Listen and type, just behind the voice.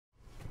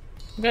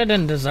I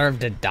didn't deserve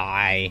to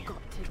die.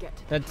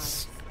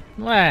 That's...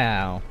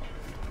 wow.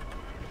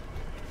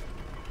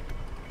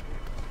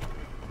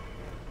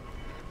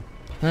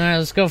 Alright,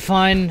 let's go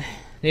find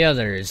the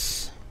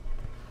others.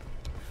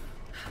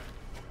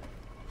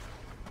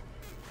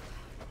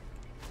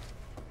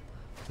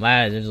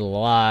 Wow, there's a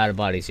lot of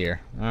bodies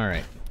here.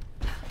 Alright.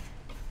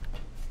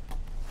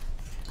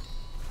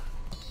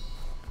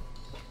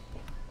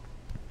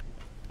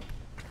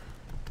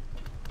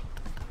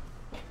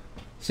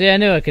 See, I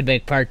knew I could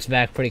make parts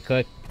back pretty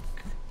quick.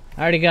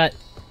 I already got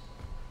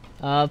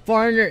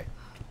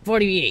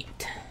 448.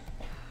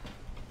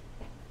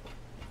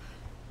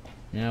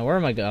 Now, where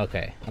am I going?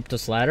 Okay, up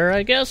this ladder,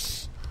 I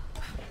guess?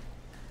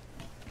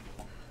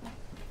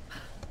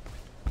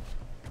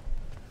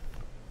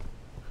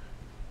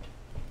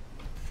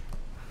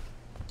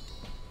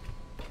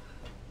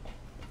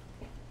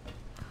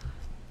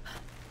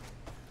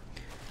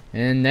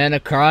 And then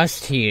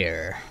across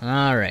here.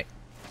 Alright.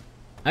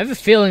 I have a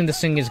feeling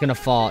this thing is gonna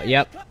fall.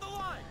 Yep.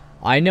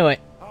 I knew it.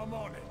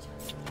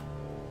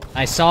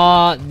 I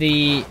saw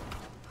the...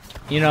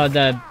 you know,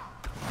 the...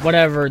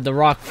 whatever, the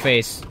rock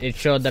face. It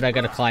showed that I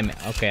gotta climb it.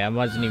 Okay, I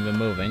wasn't even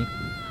moving.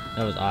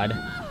 That was odd.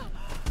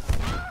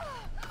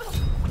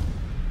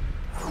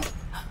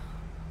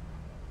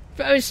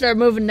 Probably start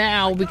moving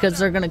now because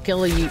they're gonna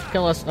kill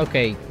us.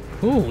 Okay.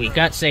 Ooh, we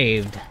got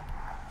saved.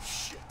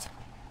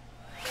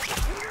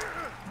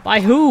 By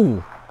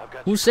who?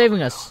 Who's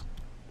saving us?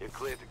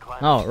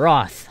 Oh,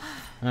 Roth.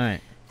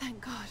 Alright.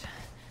 Thank God.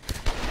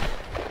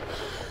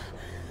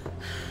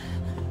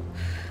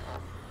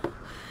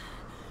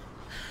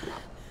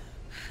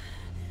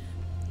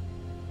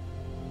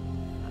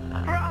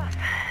 Roth!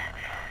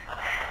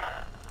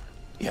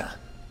 Yeah.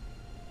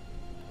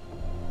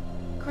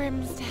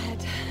 Grim's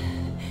dead.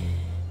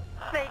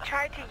 They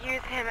tried to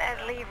use him as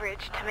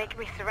leverage to make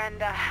me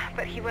surrender,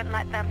 but he wouldn't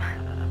let them.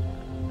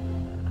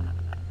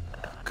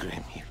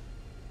 Grim, you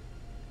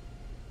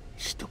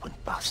stupid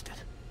bastard.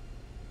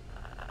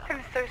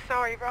 I'm so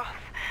sorry, Roth.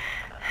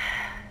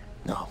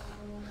 No,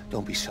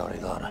 don't be sorry,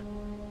 Lara.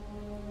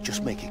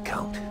 Just make it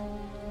count.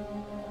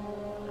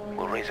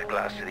 We'll raise a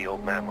glass to the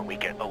old man when we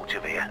get out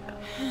of here.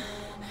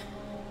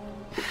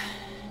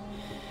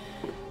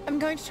 I'm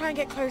going to try and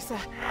get closer.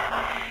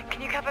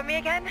 Can you cover me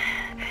again?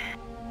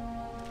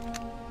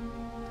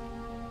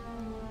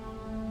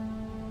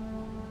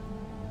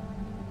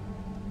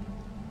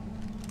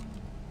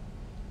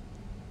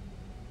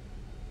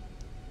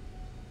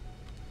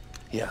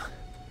 Yeah.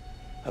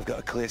 I've got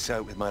a clear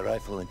sight with my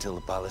rifle until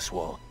the palace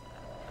wall.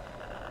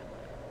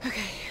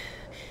 Okay.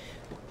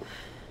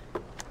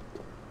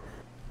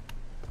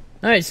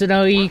 Alright, so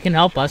now he can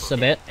help us a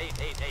bit.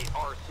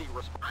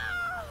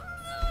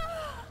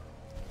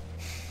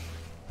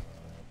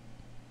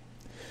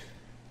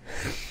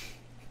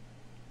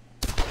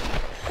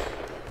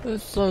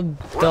 That's so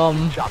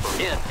dumb. Chopper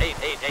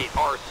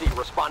N888RC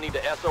responding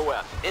to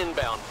SOS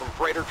inbound from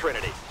Freighter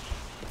Trinity.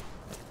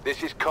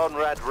 This is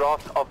Conrad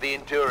Roth of the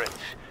Endurance.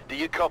 Do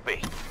you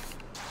copy?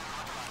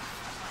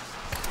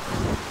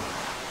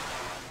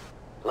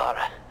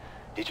 Lara,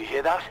 did you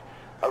hear that?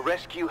 A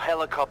rescue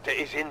helicopter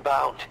is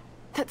inbound.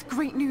 That's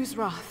great news,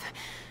 Roth.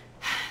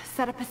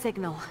 Set up a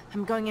signal.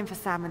 I'm going in for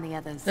Sam and the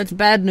others. That's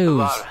bad news.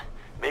 Lara,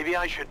 maybe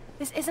I should...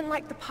 This isn't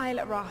like the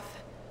pilot, Roth.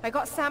 I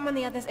got Sam and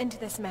the others into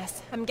this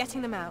mess. I'm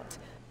getting them out.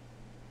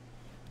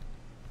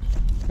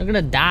 They're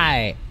gonna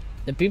die.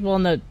 The people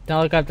in the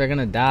helicopter are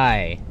gonna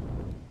die.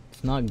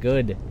 It's not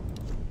good.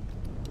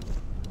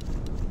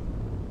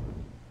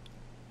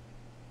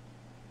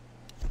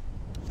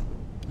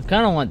 I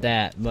kinda want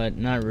that, but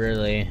not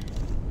really.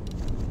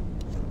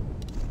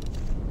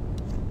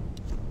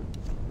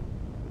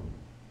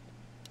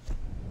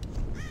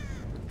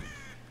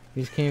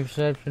 Use keen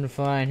perception to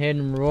find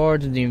hidden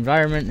rewards in the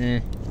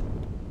environment.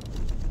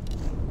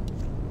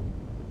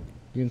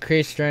 You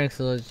increase strength,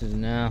 so let's just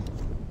now.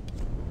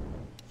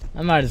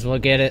 I might as well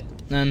get it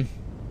then.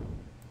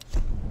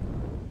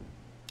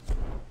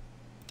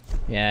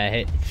 Yeah, I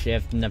hit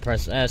shift and then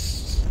press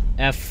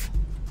F.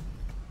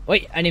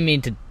 Wait, I didn't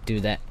mean to do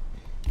that.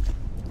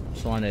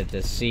 Just wanted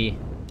to see.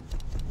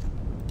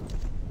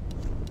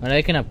 But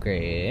I can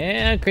upgrade.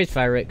 Yeah, increase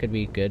fire rate could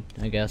be good,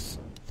 I guess.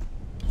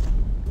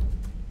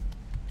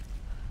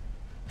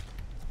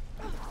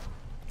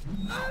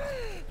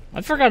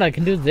 I forgot I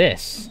can do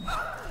this.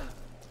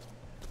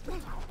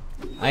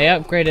 I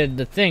upgraded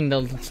the thing that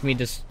lets me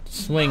just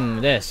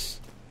swing this.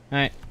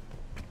 Alright.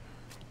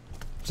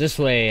 This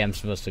way I'm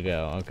supposed to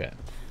go, okay.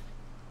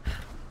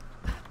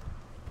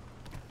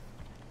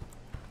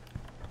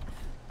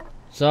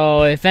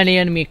 So if any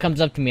enemy comes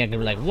up to me, I can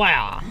be like,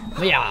 wow,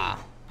 yeah.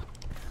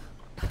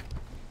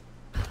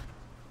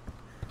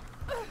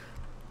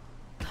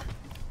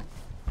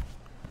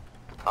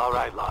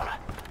 Alright, Lara.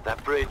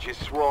 That bridge is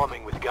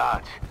swarming with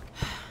guards.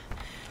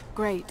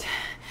 Great.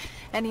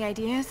 Any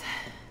ideas?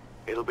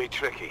 It'll be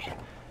tricky,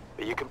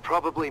 but you can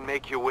probably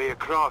make your way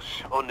across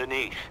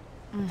underneath.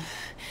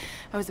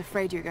 I was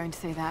afraid you were going to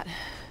say that.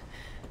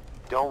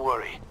 Don't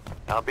worry.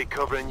 I'll be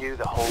covering you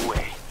the whole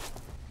way.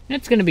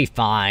 It's gonna be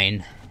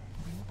fine.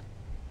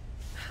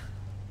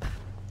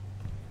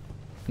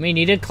 I mean,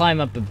 he did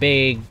climb up a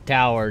big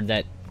tower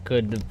that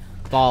could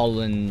fall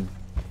and...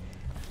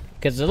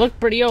 because it looked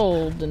pretty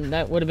old, and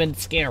that would have been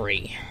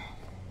scary.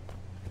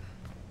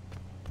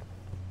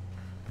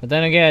 But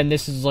then again,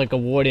 this is like a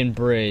wooden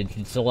bridge.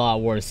 It's a lot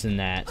worse than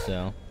that,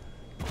 so...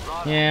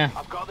 yeah.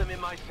 I've got them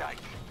in my sight.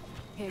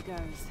 Here goes.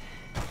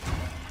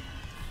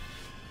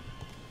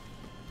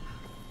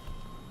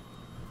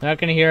 Not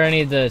gonna hear any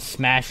of the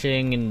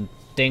smashing and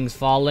things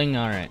falling?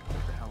 Alright.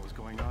 What the hell is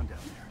going on down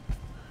there?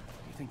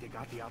 Do you think they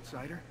got the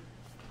outsider?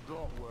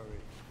 Don't worry.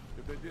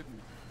 If they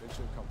didn't, then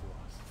she'll come to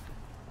us.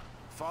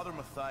 Father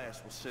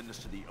Matthias will send us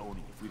to the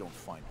Oni if we don't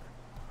find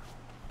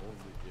her. Only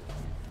if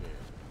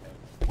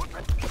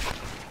we fail.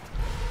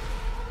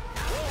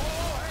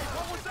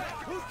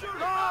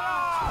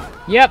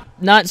 Yep,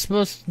 not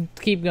supposed to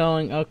keep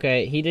going.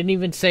 Okay, he didn't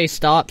even say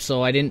stop,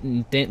 so I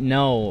didn't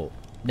know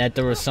that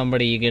there was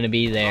somebody gonna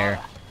be there.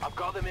 I've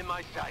got them in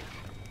my sight.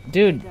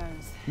 Dude, Here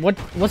goes.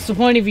 what's the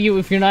point of you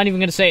if you're not even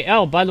gonna say,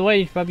 oh, by the way,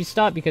 you should probably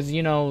stop because,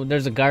 you know,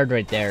 there's a guard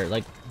right there.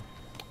 Like,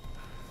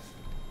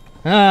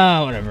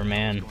 whatever,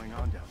 man. What's going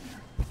on down there?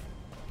 Do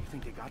you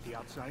think they got the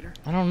outsider?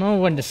 I don't know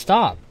when to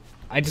stop.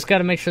 I just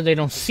gotta make sure they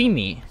don't see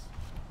me.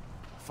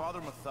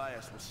 Father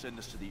Matthias will send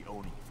us to the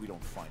Oni if we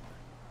don't find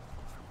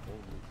her.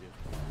 Only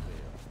if we fail.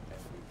 And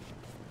we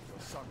will. Your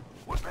son.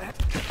 What the heck?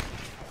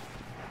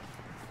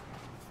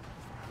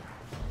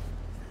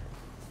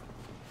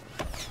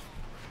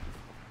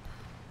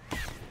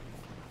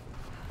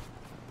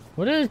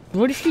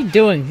 What is she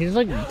doing? She's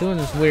like doing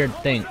this weird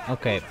thing.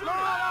 Okay.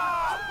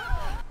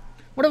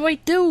 What do I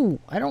do?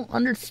 I don't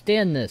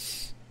understand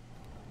this.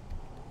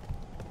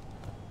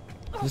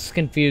 This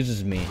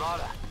confuses me.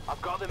 Lara,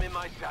 I've got them in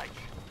my sight.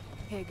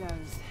 Here goes.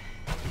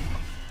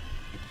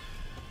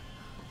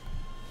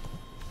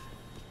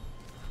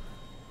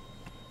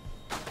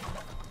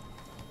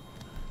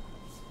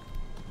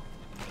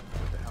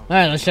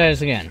 Alright, let's try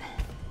this again. Do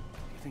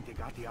you think they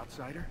got the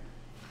outsider?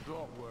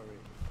 Don't worry.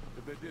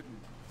 If they didn't,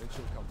 then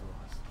she'll come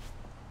to us.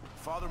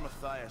 Father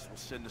Matthias will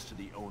send us to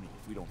the Oni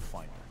if we don't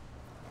find her.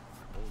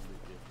 Only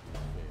if we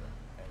fail.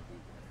 And we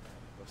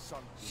will. Your son.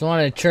 Just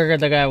want to trigger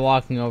the guy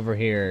walking over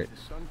here His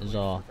son is played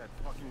all. with that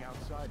fucking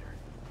outsider.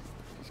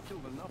 He's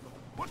killed enough of them.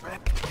 What the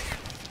heck?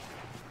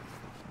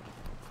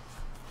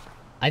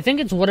 I think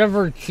it's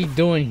whatever she's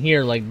doing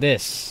here, like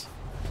this.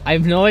 I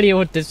have no idea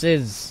what this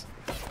is.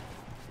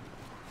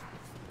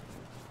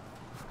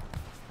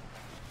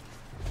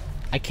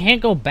 I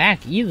can't go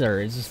back either,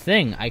 is the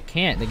thing. I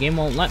can't. The game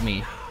won't let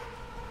me.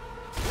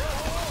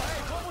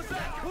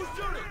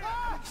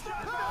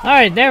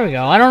 Alright, there we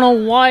go. I don't know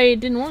why it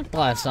didn't work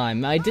last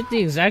time. I did the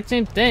exact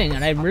same thing,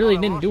 and I really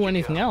didn't do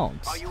anything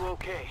else. Are you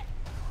okay?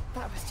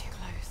 That was too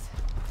close.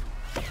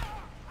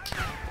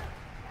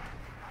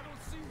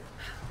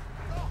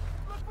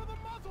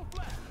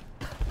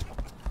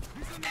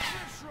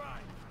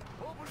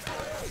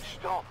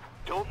 Stop.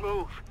 Don't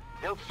move.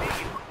 They'll see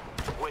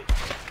you. Wait.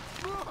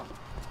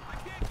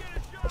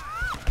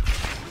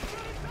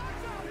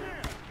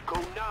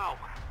 Go now.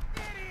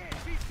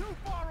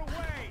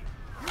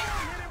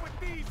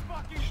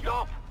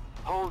 Stop.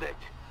 Hold it.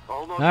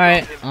 Almost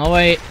Alright, got him. I'll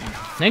wait.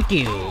 Thank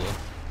you.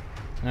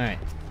 Alright.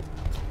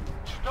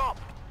 Stop.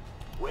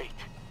 Wait.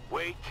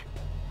 Wait.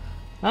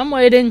 I'm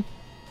waiting.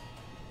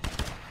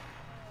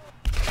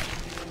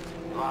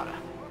 Lara,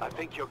 I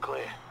think you're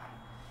clear.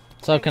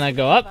 So can I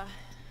go up?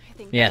 I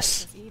think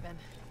Yes. that was even.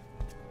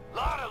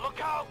 Lara, look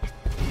out!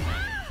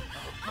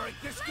 Break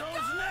this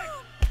girl's neck!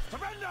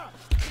 Surrender!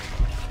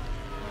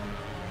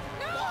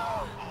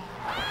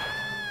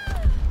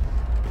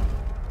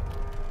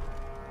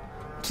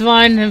 It's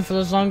fine, if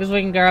as long as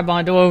we can grab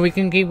onto it, we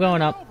can keep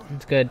going up.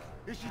 It's good.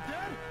 Is she dead?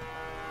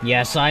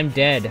 Yes, I'm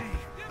dead.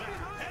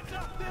 Heads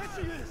up, there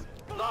she is.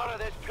 Lara,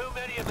 there's too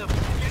many of them.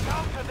 Get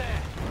out of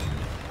there!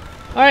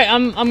 Alright,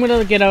 I'm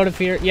gonna get out of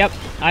here. Yep,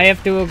 I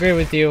have to agree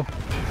with you.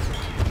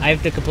 I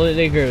have to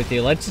completely agree with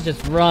you. Let's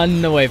just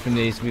run away from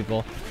these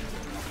people.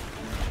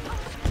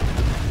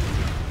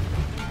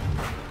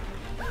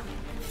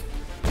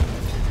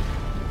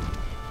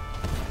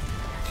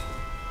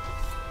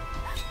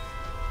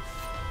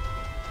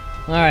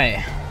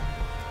 Alright.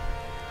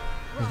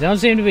 They don't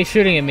seem to be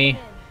shooting at me.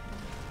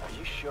 Are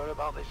you sure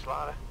about this,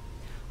 Lara?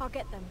 I'll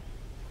get them.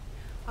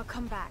 I'll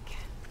come back.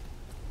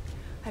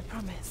 I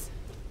promise.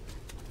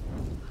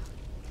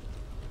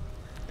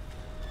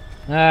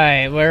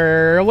 Alright,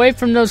 we're away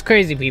from those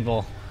crazy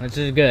people, which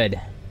is good.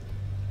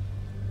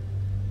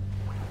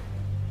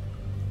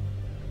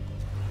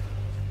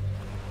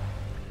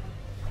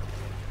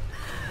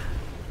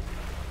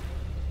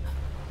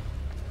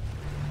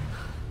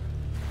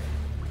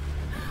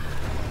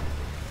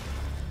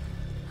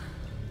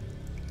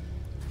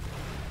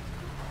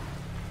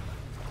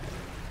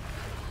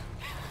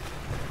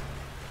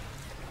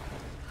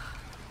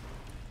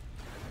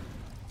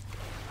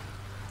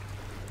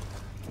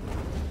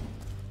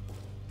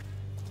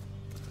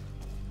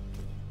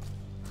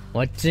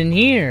 What's in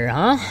here,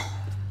 huh?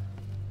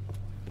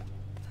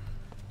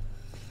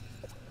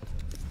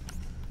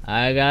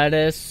 I got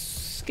a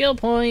skill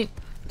point.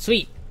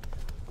 Sweet.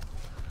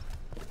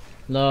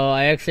 Though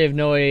I actually have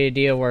no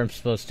idea where I'm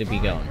supposed to be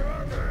going.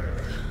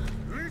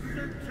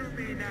 Listen to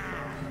me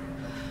now.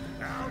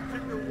 Out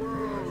in the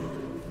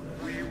world,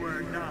 we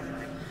were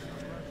nothing.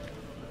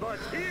 But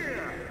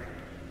here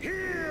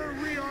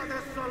we are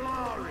the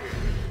Solari,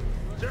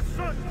 the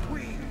Sun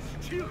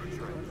Queen's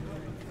children.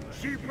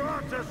 She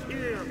brought us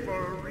here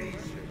for a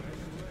reason.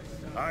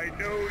 I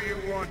know you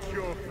want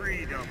your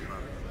freedom.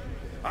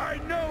 I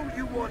know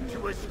you want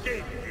to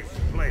escape this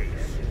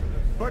place.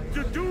 But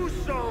to do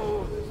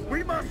so,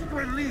 we must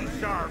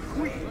release our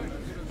queen.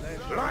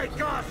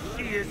 Like us,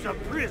 she is a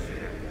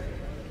prisoner.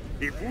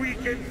 If we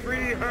can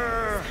free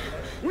her,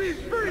 we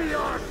free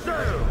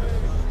ourselves.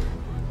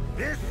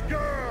 This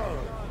girl,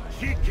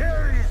 she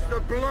carries the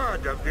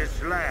blood of this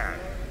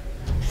land.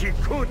 She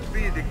could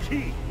be the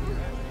key.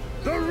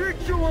 The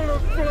ritual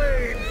of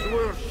flames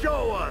will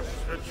show us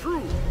the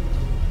truth.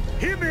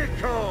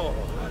 Himiko,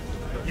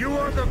 you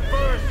are the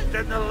first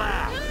and the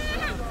last.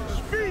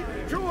 Speak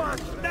to us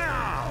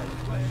now!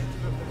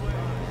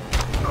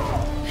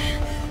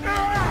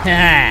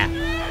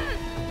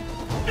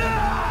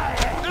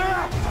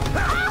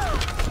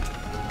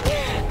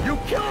 You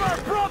killed our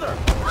brother!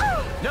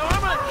 Now I'm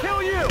gonna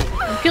kill you!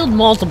 I killed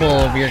multiple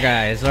of your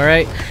guys,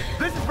 alright?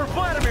 This is for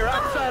Vladimir,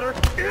 outsider!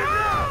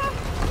 Enough!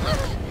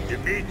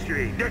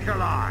 Dmitri,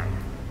 Nikolai,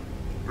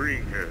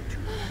 bring her to me.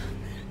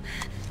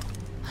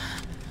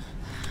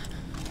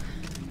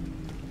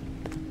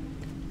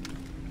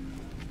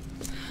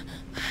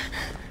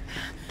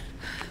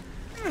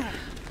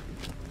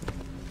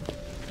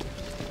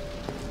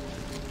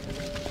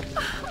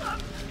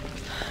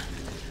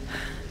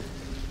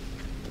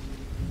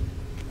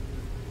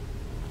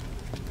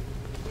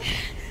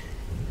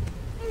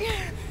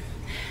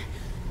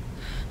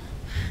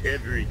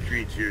 Every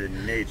creature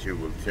in nature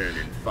will turn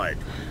and fight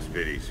when its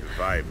very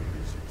survival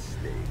is at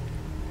stake.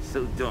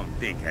 So don't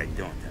think I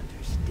don't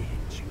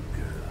understand you,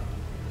 girl.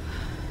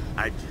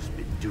 I've just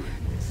been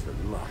doing this a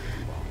lot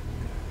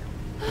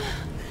longer.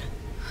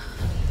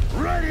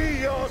 Ready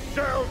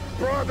yourself,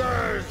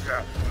 brothers!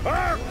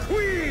 Our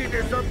queen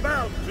is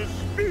about to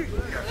speak!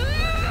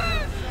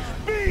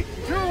 Speak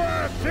to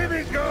us,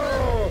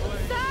 Himiko!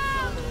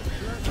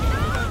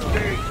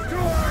 Speak to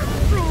us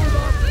through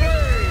the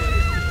flame!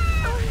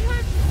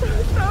 So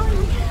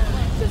sorry.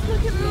 Just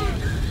look at me.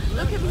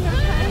 Look at me,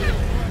 okay?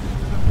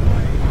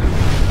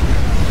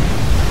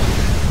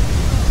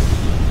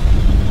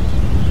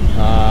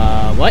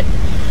 What?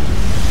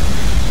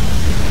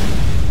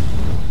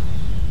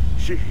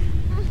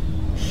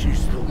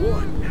 She's the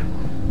one.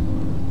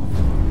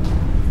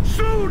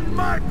 Soon,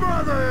 my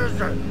brothers,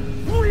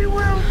 we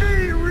will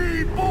be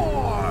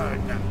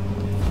reborn!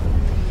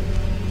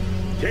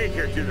 Take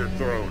her to the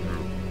throne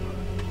room.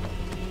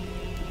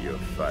 Your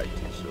fight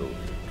is over.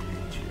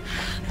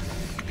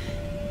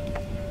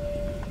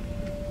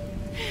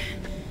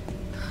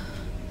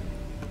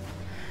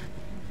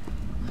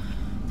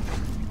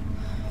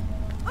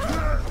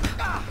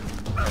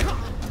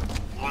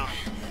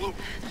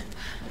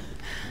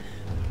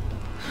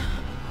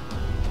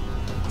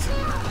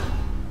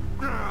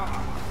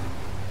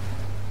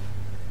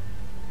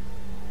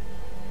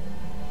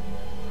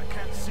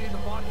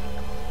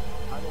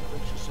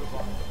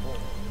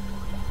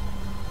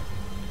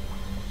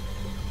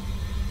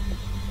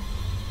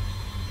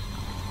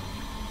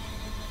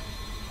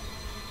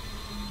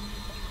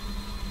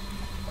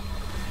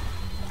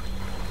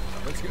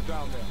 Let's get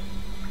down there.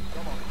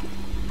 Come on.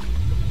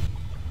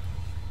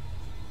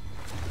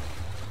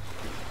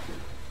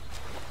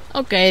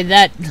 Okay,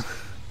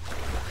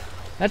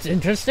 that's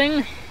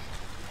interesting.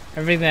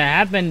 Everything that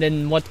happened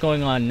and what's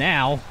going on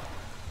now.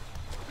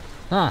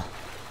 Huh.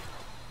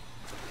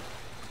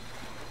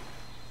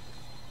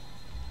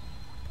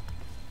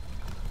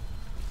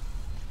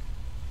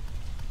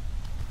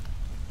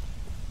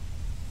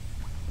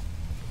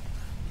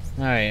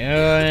 Alright,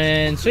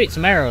 and sweet,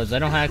 some arrows. I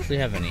don't actually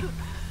have any. Some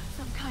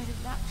kind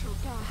of natural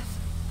gas.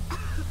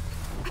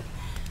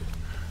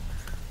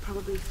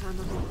 Probably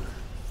flammable.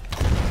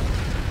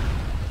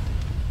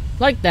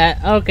 Like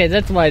that. Okay,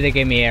 that's why they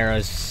gave me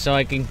arrows, so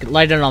I can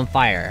light it on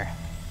fire.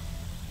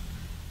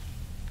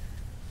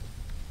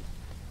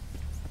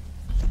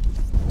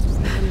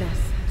 Madness.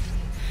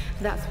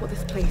 That's what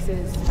this place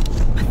is.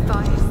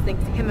 Matthias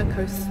thinks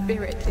Himiko's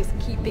spirit is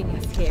keeping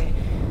us here.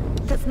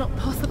 That's not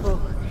possible.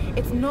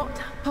 It's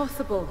not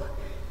possible.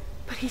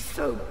 But he's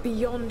so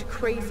beyond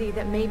crazy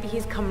that maybe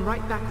he's come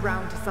right back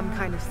round to some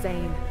kind of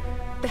sane.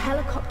 The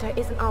helicopter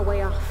isn't our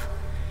way off.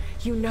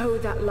 You know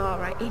that,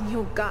 Lara, in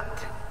your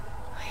gut.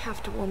 I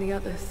have to warn the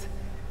others.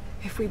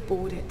 If we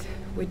board it,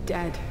 we're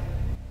dead.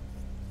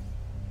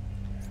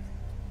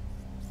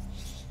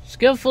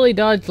 Skillfully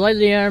dodge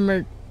lightly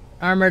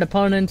armored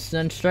opponents,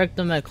 then strike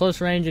them at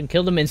close range and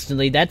kill them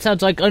instantly. That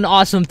sounds like an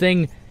awesome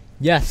thing.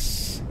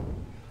 Yes.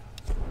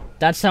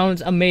 That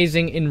sounds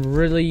amazing and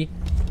really,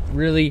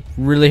 really,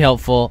 really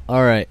helpful.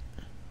 Alright.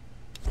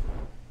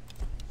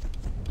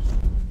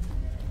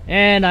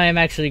 And I am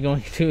actually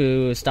going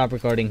to stop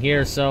recording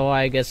here, so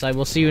I guess I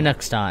will see you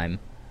next time.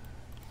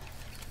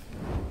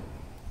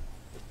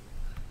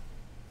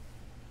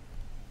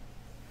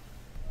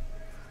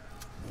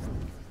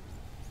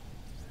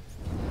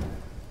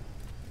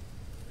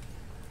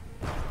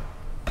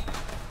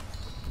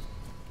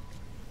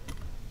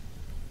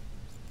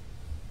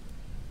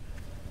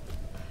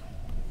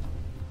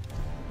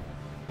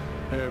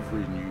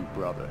 Every new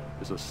brother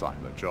is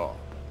assigned a job,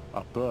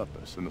 a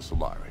purpose in the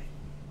Solari.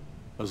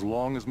 As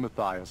long as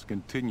Matthias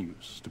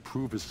continues to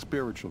prove his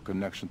spiritual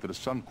connection to the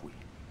Sun Queen,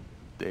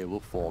 they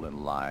will fall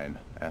in line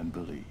and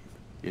believe.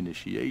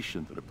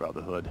 Initiation to the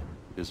Brotherhood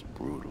is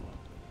brutal.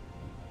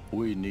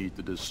 We need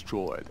to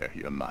destroy their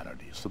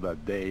humanity so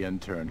that they in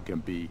turn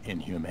can be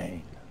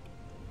inhumane.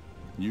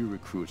 New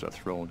recruits are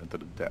thrown into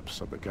the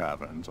depths of the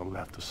caverns or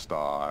left to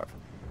starve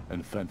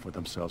and fend for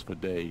themselves for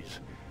days,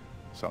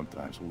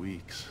 sometimes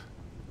weeks.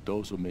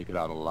 Those who make it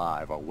out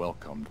alive are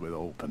welcomed with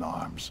open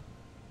arms.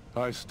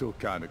 I still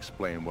can't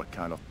explain what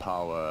kind of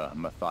power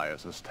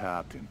Matthias has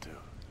tapped into,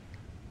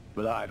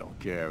 but I don't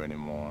care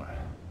anymore.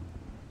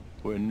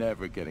 We're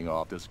never getting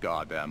off this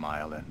goddamn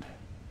island.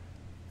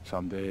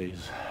 Some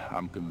days,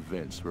 I'm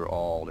convinced we're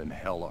all in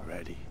hell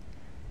already.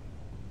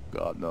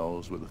 God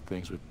knows with the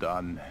things we've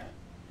done,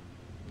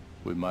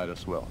 we might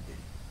as well be.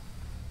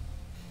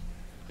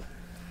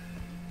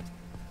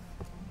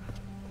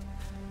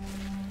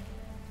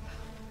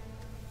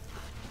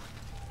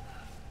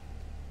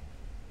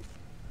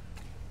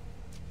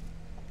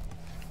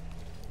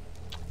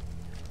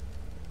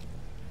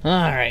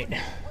 Alright.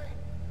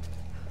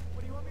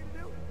 What do you want me to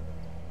do?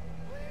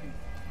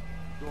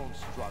 Don't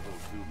struggle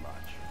too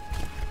much.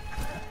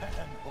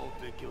 And hope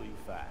they kill you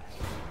fast.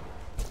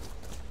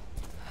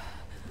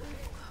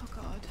 Oh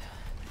God.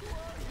 No.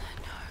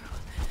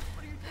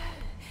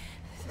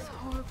 This is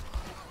horrible.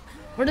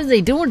 What are they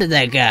doing to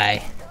that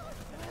guy?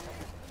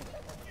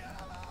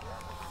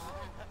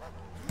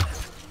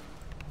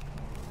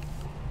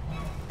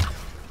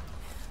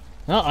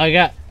 Well, I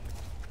got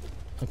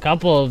a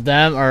couple of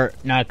them, or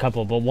not a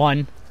couple, but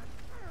one.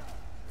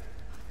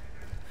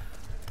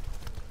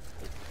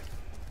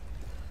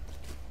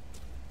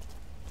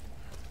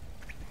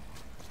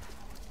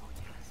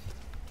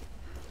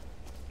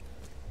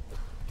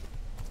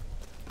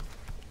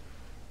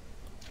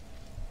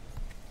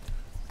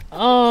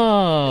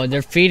 Oh,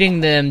 they're feeding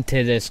them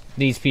to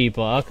these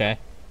people. Okay.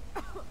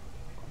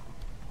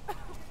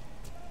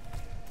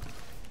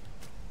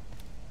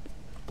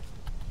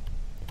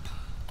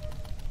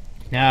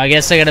 Now I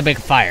guess I gotta make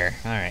a fire.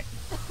 All right.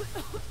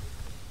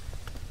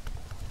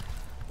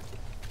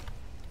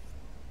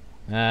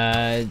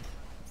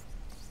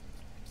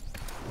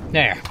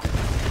 There.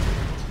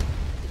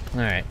 All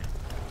right.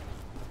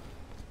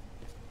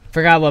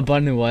 Forgot what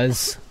button it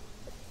was.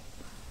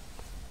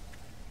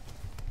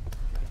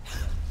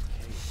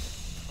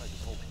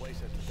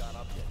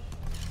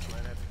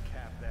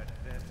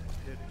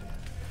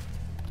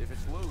 If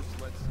it's loose,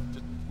 let's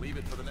just leave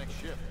it for the next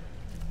ship.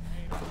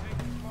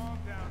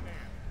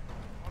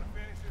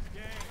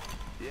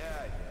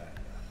 Yeah.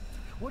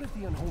 What if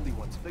the unholy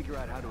ones figure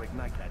out how to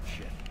ignite that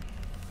shit?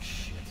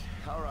 Shit.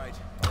 All right.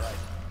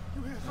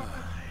 You hear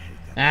something?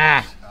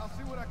 Ah. I'll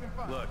see what I can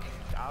find. Look,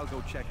 I'll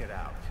go check it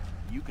out.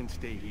 You can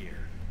stay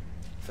here.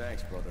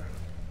 Thanks, brother.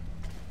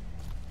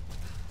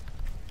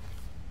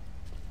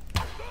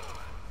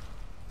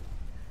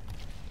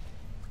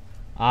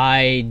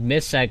 I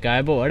missed that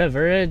guy, but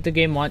whatever. The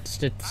game wants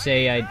to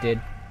say I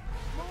did.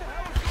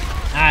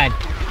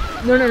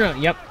 Ah. No.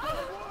 Yep.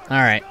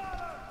 Alright.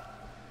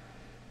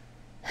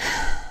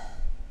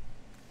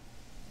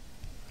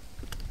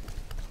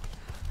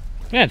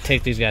 I'm gonna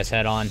take these guys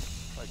head on.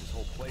 Like this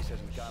whole place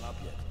hasn't gone up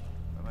yet.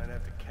 I might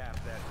have to cap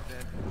that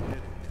vent and hit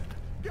it.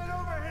 Get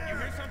over here! You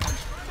hear something?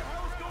 What the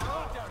hell is going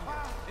on down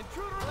here?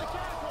 Intruder in the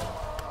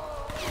catapult!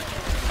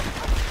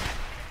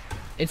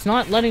 It's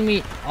not letting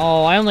me...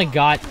 Oh, I only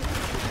got...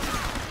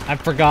 I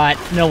forgot.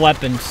 No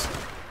weapons.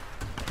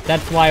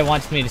 That's why it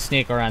wants me to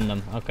sneak around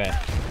them. Okay.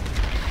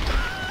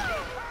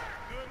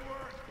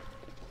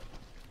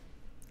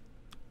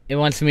 It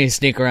wants me to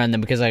sneak around them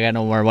because I got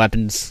no more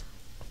weapons.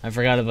 I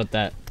forgot about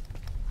that.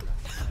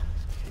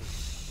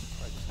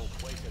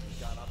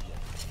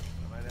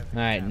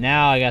 Alright,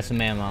 now I got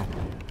some ammo.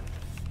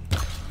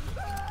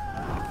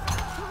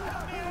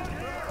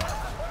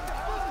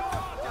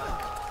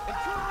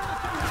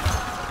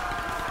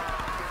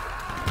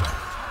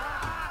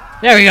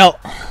 There we go.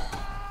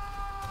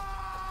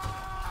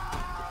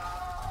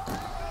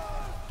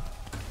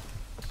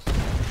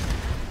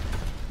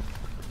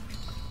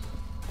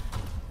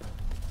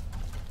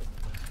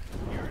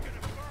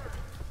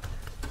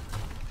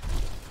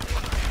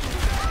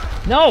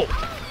 No!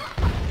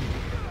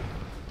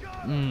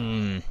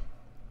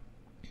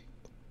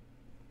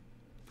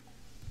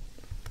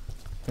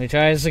 Let me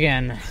try this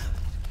again.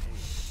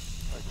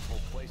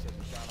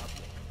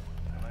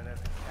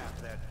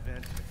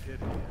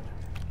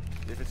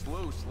 If it's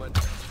loose, let's...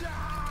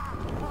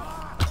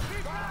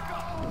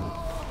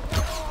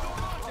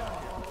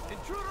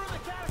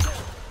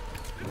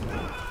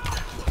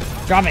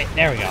 Drop it.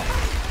 There we go.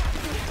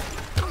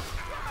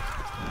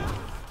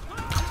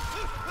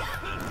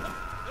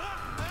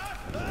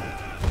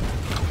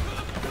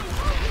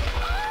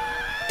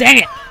 Dang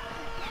it!